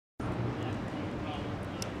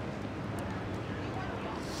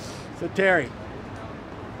So Terry,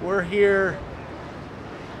 we're here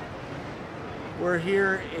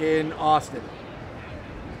in Austin.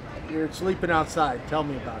 You're sleeping outside. Tell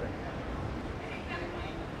me about it.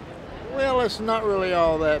 Well, it's not really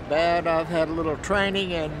all that bad. I've had a little training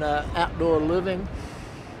in outdoor living.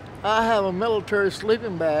 I have a military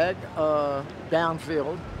sleeping bag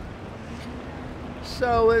downfield,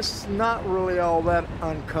 so it's not really all that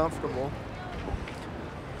uncomfortable.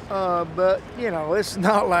 But, you know, it's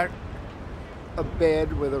not like a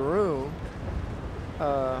bed with a room.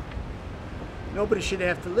 Nobody should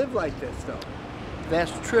have to live like this, though.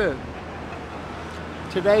 That's true.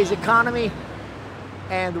 Today's economy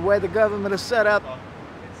and the way the government is set up,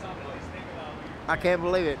 I can't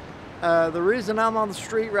believe it. The reason I'm on the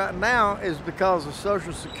street right now is because of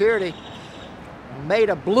Social Security made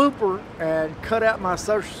a blooper and cut out my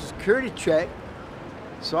Social Security check,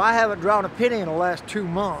 so I haven't drawn a penny in the last 2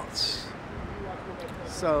 months.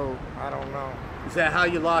 So, I don't know. Is that how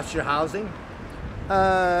you lost your housing?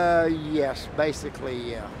 Yes, basically,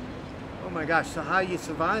 yeah. Oh my gosh, so how are you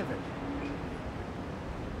surviving?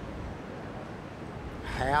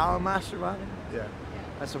 How am I surviving? Yeah.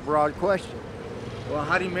 That's a broad question. Well,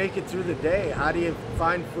 how do you make it through the day? How do you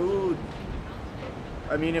find food?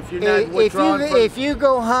 I mean, if you're not withdrawn if you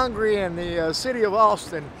go hungry in the city of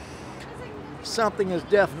Austin, something is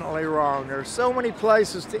definitely wrong. There's so many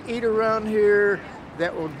places to eat around here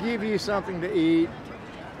that will give you something to eat.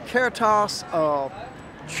 Caritas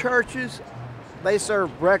churches, they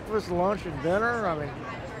serve breakfast, lunch, and dinner. I mean,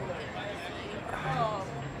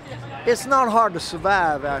 it's not hard to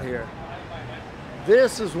survive out here.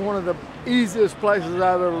 This is one of the easiest places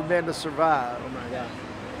I've ever been to survive. Oh my gosh.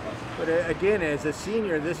 But again, as a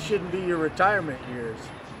senior, this shouldn't be your retirement years.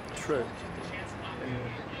 True.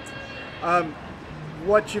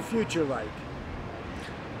 What's your future like?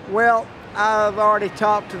 Well, I've already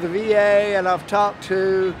talked to the VA and I've talked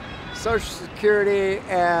to Social Security,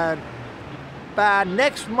 and by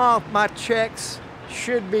next month my checks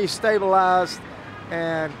should be stabilized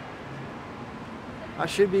and I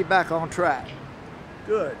should be back on track.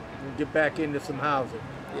 Good. And get back into some housing.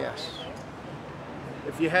 Yes.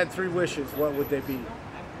 If you had 3 wishes, what would they be?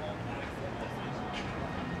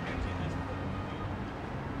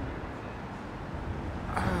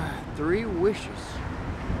 Three wishes.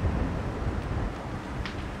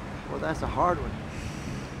 Well, that's a hard one.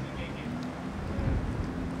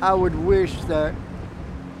 I would wish that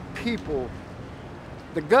people,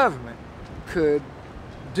 the government, could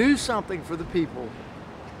do something for the people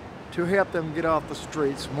to help them get off the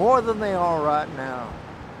streets more than they are right now.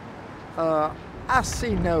 I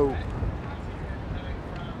see no.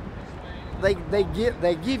 They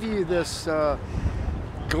give you this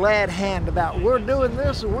glad hand about we're doing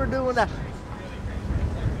this and we're doing that.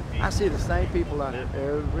 I see the same people out here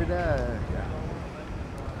every day.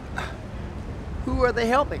 Who are they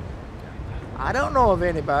helping? I don't know of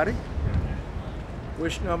anybody.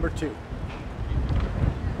 Wish number 2.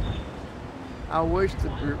 I wish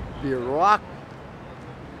the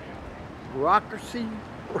bureaucracy,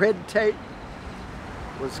 red tape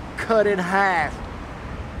was cut in half.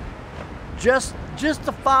 Just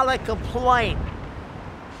to file a complaint,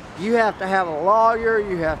 you have to have a lawyer,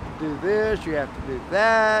 you have to do this, you have to do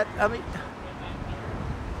that. I mean,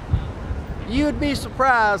 you'd be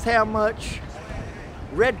surprised how much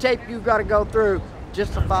red tape you've got to go through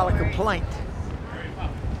just to file a complaint.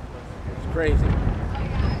 It's crazy.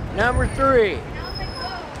 Number 3.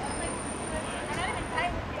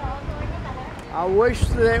 I wish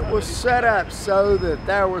that it was set up so that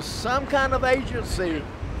there was some kind of agency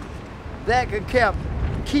that could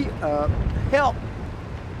help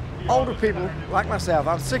older people like myself.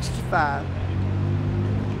 I'm 65.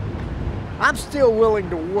 I'm still willing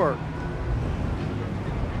to work.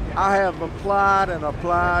 I have applied and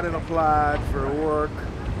applied and applied for work.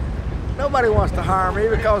 Nobody wants to hire me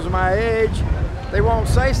because of my age. They won't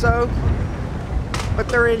say so, but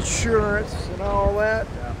their insurance and all that,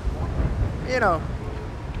 you know.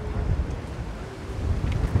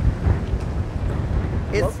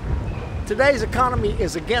 Today's economy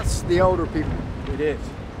is against the older people. It is,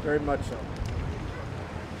 very much so.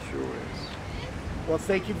 Sure is. Well,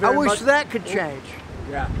 thank you very much. I wish that could change.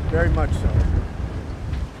 Yeah, very much so.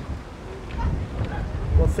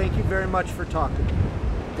 Well, thank you very much for talking.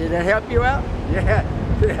 Did it help you out? Yeah,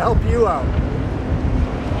 to help you out.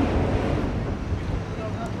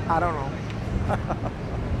 I don't know.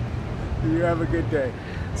 You have a good day.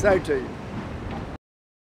 So to you.